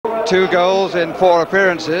2 goals in 4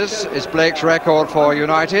 appearances is Blake's record for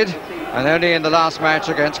United, and only in the last match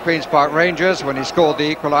against Queen's Park Rangers, when he scored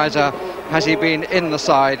the equaliser, has he been in the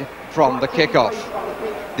side from the kick-off.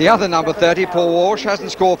 The other number 30, Paul Walsh,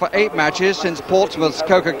 hasn't scored for 8 matches since Portsmouth's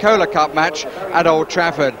Coca-Cola Cup match at Old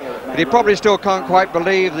Trafford, but he probably still can't quite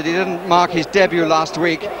believe that he didn't mark his debut last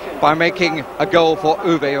week by making a goal for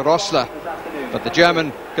Uwe Rosler. But the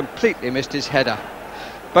German completely missed his header.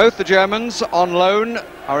 Both the Germans on loan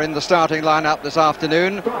are in the starting lineup this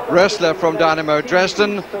afternoon. Rösler from Dynamo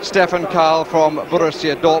Dresden, Stefan Karl from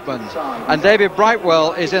Borussia Dortmund. And David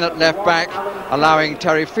Brightwell is in at left back, allowing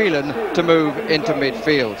Terry Phelan to move into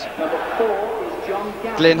midfield.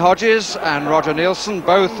 Glyn Hodges and Roger Nielsen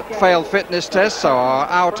both failed fitness tests, so are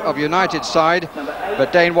out of United's side,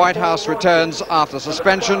 but Dane Whitehouse returns after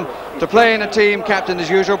suspension to play in a team captained as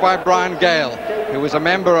usual by Brian Gale, who was a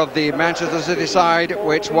member of the Manchester City side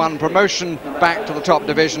which won promotion back to the top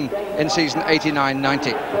division in season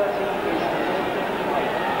 89-90.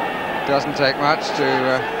 Doesn't take much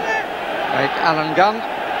to make Alan Gunn,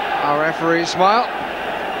 our referee, smile.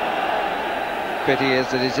 Pity is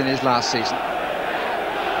that he's in his last season,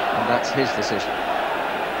 and that's his decision.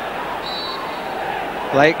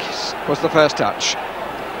 Blake was the first touch.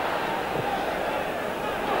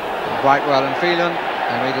 Brightwell and Phelan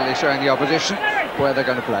immediately showing the opposition where they're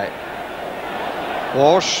going to play.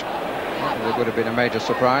 Walsh, it would have been a major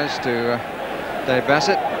surprise to Dave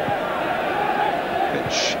Bassett.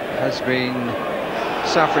 Pitch has been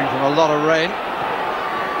suffering from a lot of rain,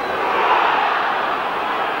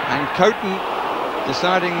 and Coton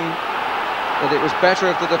deciding that it was better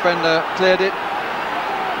if the defender cleared it.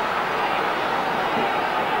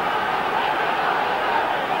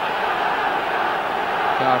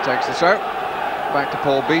 Carr takes the throw, back to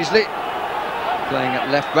Paul Beasley, playing at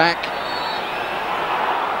left back,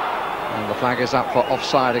 and the flag is up for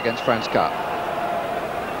offside against Franz Carr.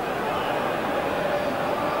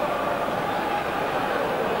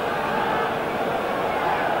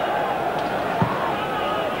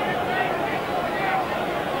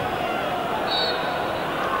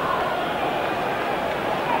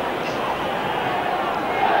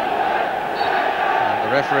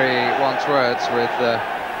 The referee wants words with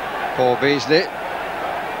Paul Beasley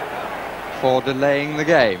for delaying the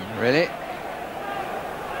game, really.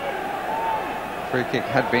 Free kick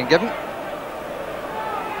had been given.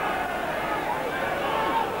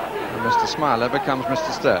 And Mr. Smiler becomes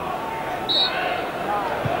Mr. Stern.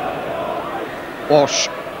 Walsh.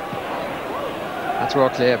 That's well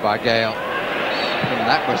cleared by Gale. And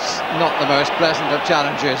that was not the most pleasant of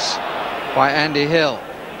challenges by Andy Hill.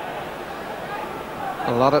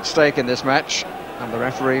 A lot at stake in this match, and the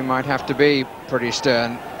referee might have to be pretty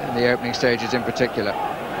stern in the opening stages in particular.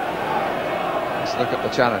 Let's look at the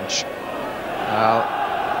challenge. Well,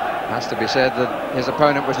 it has to be said that his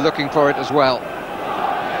opponent was looking for it as well.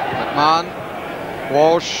 McMahon,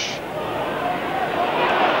 Walsh,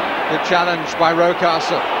 good challenge by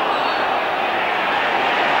Rocastle.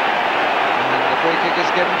 And the free kick is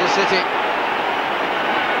given to City.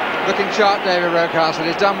 Looking sharp, David Rocastle.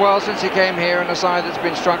 He's done well since he came here in a side that's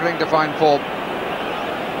been struggling to find form.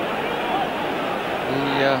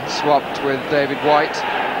 He swapped with David White.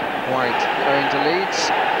 White going to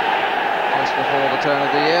Leeds just before the turn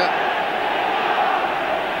of the year.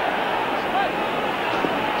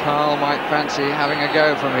 Carl might fancy having a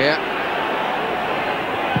go from here.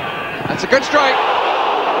 That's a good strike.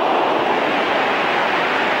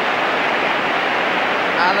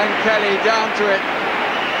 Alan Kelly down to it.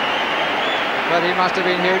 But he must have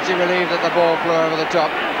been hugely relieved that the ball flew over the top.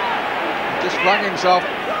 Just flung himself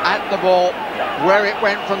at the ball. Where it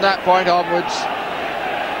went from that point onwards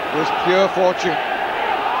was pure fortune.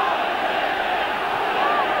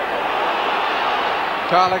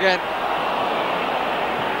 Carl again.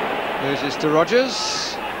 Loses to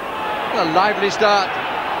Rodgers. A lively start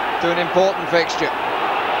to an important fixture.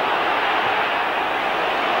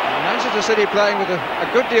 Manchester City playing with a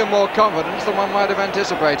good deal more confidence than one might have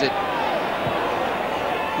anticipated.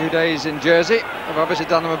 Few days in Jersey have obviously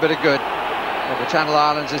done them a bit of good. But the Channel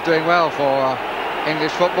Islands is doing well for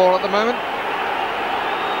English football at the moment.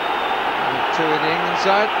 And 2 in the England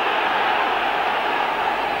side.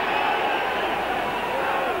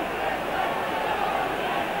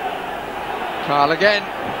 Carl again.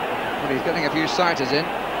 Well, he's getting a few sighters in.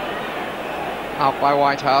 Out by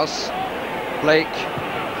Whitehouse. Blake.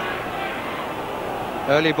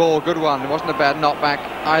 Early ball, good one. It wasn't a bad knockback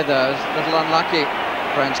either. It was a little unlucky.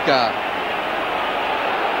 Franz Carr.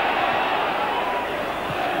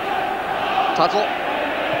 Tuttle.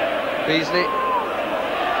 Beasley.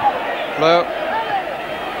 Flo.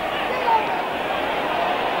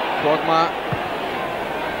 Quagmire.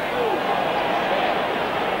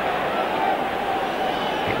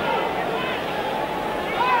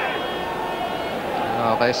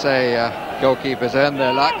 Well, they say goalkeepers earn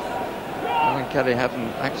their luck. Alan Kelly hadn't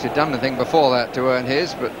actually done anything before that to earn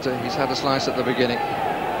his, but he's had a slice at the beginning.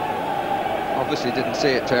 Obviously didn't see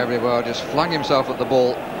it terribly well, just flung himself at the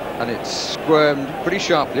ball, and it squirmed pretty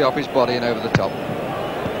sharply off his body and over the top.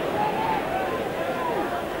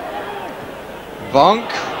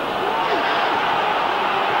 Vonk.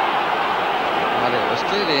 Well, it was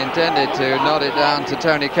clearly intended to nod it down to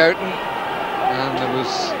Tony Coton, and there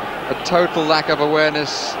was a total lack of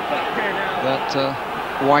awareness that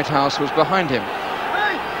Whitehouse was behind him.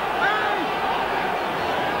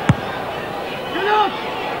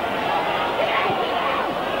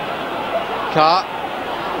 Carr.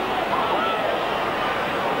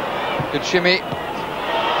 Good shimmy.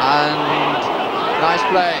 And nice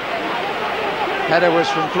play. Header was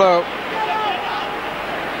from Flo.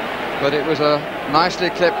 But it was a nicely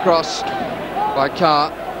clipped cross by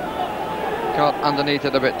Carr. Got underneath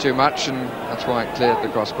it a bit too much, and that's why it cleared the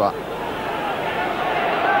crossbar.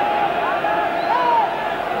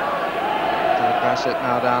 Bassett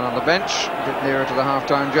now down on the bench, a bit nearer to the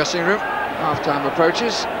half-time dressing room. Half-time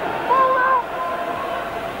approaches.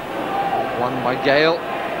 Won by Gale.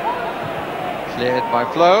 Cleared by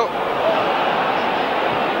Flo.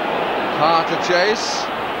 Carr to chase.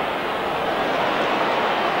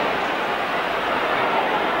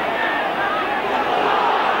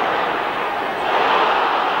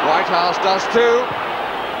 Whitehouse does too.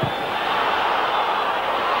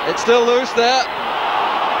 It's still loose there.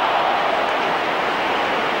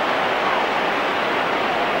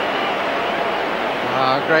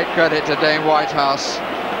 Great credit to Dane Whitehouse.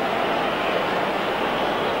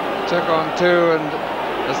 Took on two and,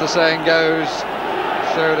 as the saying goes,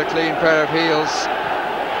 showed a clean pair of heels.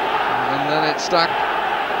 And then it stuck.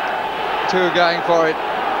 Two going for it.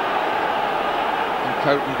 And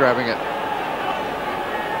Coton grabbing it.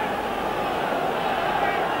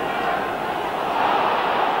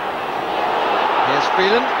 Here's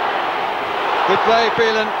Phelan. Good play,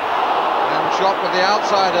 Phelan. And shot with the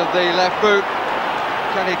outside of the left boot.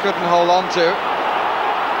 Kenny couldn't hold on to.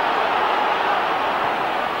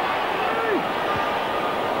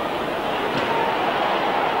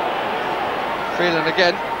 Phelan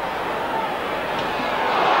again.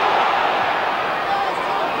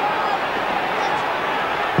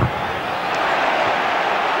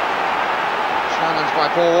 Challenged by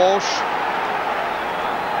Paul Walsh.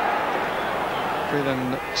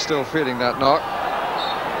 Phelan still feeling that knock.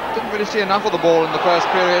 Didn't really see enough of the ball in the first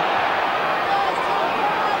period.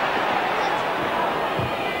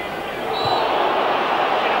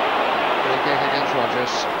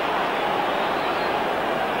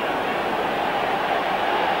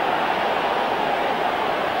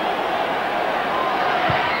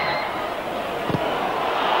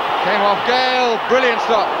 Came off Gale, brilliant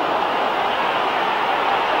stop.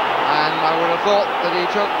 And I would have thought that he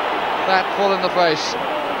took that full in the face.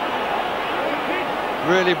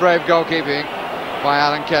 Really brave goalkeeping by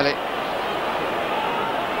Alan Kelly,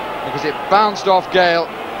 because it bounced off Gale.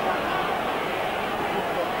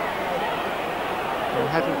 He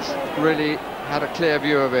hadn't really had a clear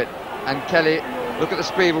view of it, and Kelly, look at the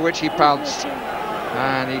speed with which he pounced,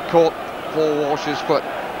 and he caught Paul Walsh's foot.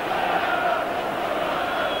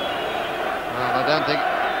 Well, I don't think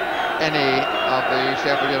any of the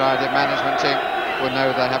Sheffield United management team would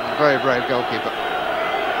know they have a very brave goalkeeper.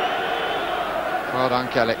 Well done,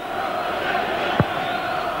 Kelly.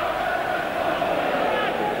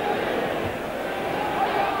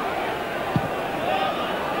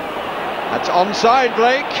 That's onside,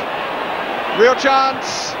 Blake. Real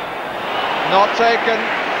chance. Not taken,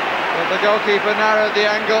 but the goalkeeper narrowed the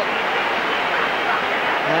angle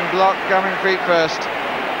and blocked coming feet first.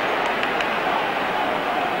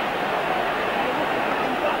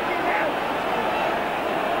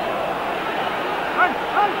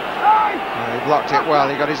 He blocked it well.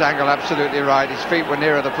 He got his angle absolutely right. His feet were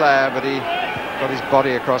nearer the player, but he got his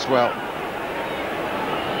body across well.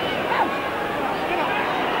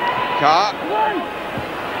 Carr.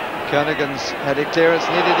 Kernaghan's headed clearance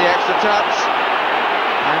needed the extra touch,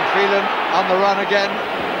 and Phelan on the run again,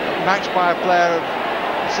 matched by a player of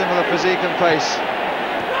similar physique and pace.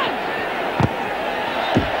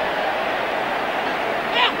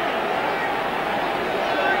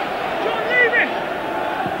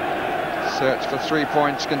 Search for 3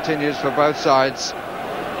 points continues for both sides.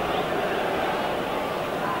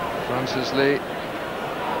 Francis Lee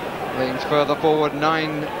leans further forward,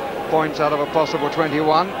 9 points out of a possible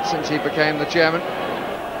 21 since he became the chairman.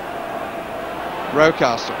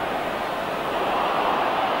 Rocastle.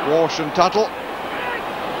 Walsh and Tuttle.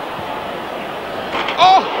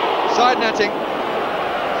 Oh! Side netting.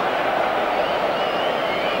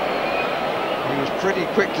 He was pretty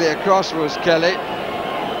quickly across, was Kelly.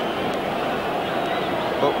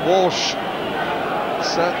 But Walsh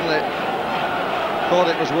certainly thought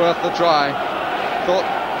it was worth the try. Thought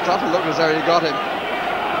Tuttle looked as though he got him.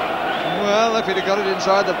 Well, if he'd have got it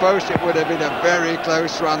inside the post, it would have been a very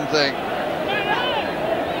close run thing.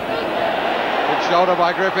 Good shoulder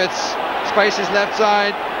by Griffiths. Space is left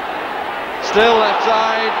side. Still left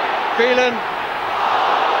side. Phelan.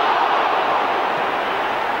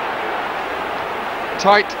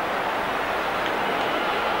 Tight.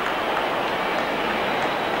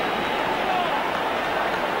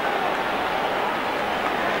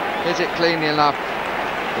 Is it cleanly enough?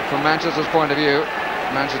 But from Manchester's point of view,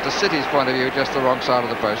 Manchester City's point of view, just the wrong side of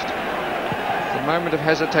the post. The moment of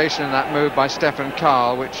hesitation in that move by Stefan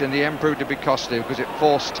Karl, which in the end proved to be costly because it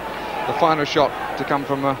forced the final shot to come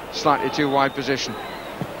from a slightly too wide position.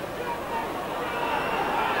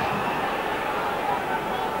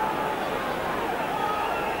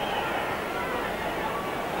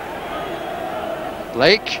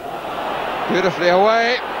 Blake, beautifully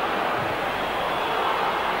away.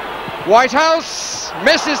 Whitehouse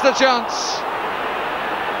misses the chance.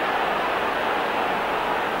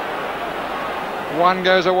 One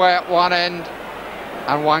goes away at one end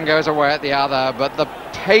and one goes away at the other, but the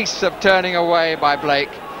pace of turning away by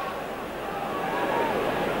Blake.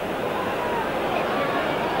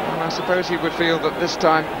 And I suppose he would feel that this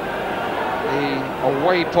time the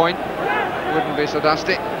away point wouldn't be so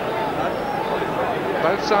dusty.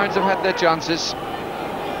 Both sides have had their chances.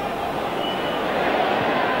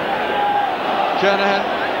 Kernahan.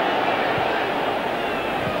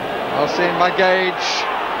 Well seen by Gage.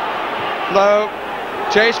 Low.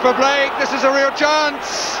 Chase for Blake. This is a real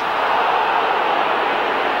chance.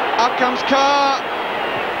 Up comes Carr.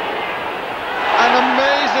 And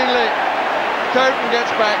amazingly, Coton gets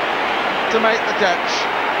back to make the catch.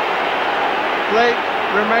 Blake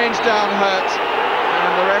remains down hurt,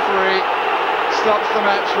 and the referee stops the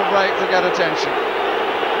match for Blake to get attention.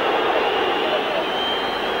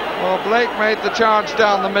 Well, Blake made the charge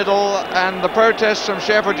down the middle, and the protests from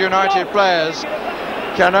Sheffield United players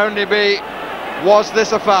can only be, was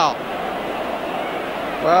this a foul?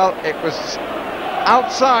 Well, it was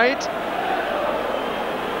outside,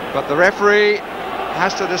 but the referee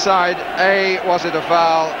has to decide, A, was it a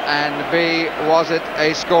foul, and B, was it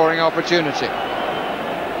a scoring opportunity?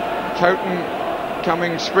 Coton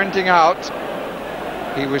coming sprinting out.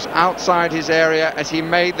 He was outside his area as he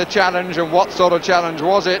made the challenge, and what sort of challenge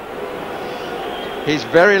was it? He's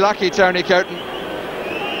very lucky, Tony Coton.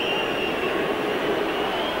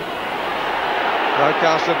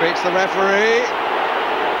 Broadcaster beats the referee,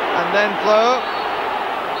 and then Flo,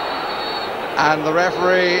 and the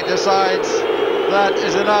referee decides that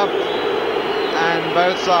is enough, and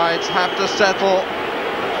both sides have to settle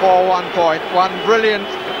for 1 point. One brilliant,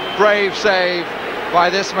 brave save by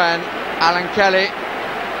this man, Alan Kelly,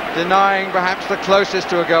 denying perhaps the closest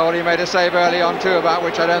to a goal. He made a save early on too, about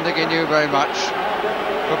which I don't think he knew very much.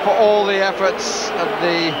 But for all the efforts of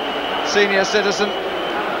the senior citizen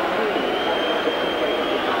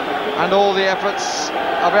and all the efforts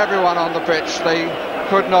of everyone on the pitch, they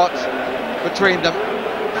could not, between them,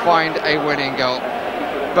 find a winning goal.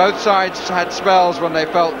 Both sides had spells when they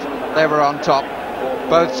felt they were on top.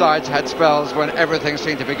 Both sides had spells when everything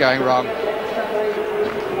seemed to be going wrong.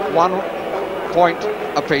 1 point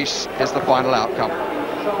apiece is the final outcome.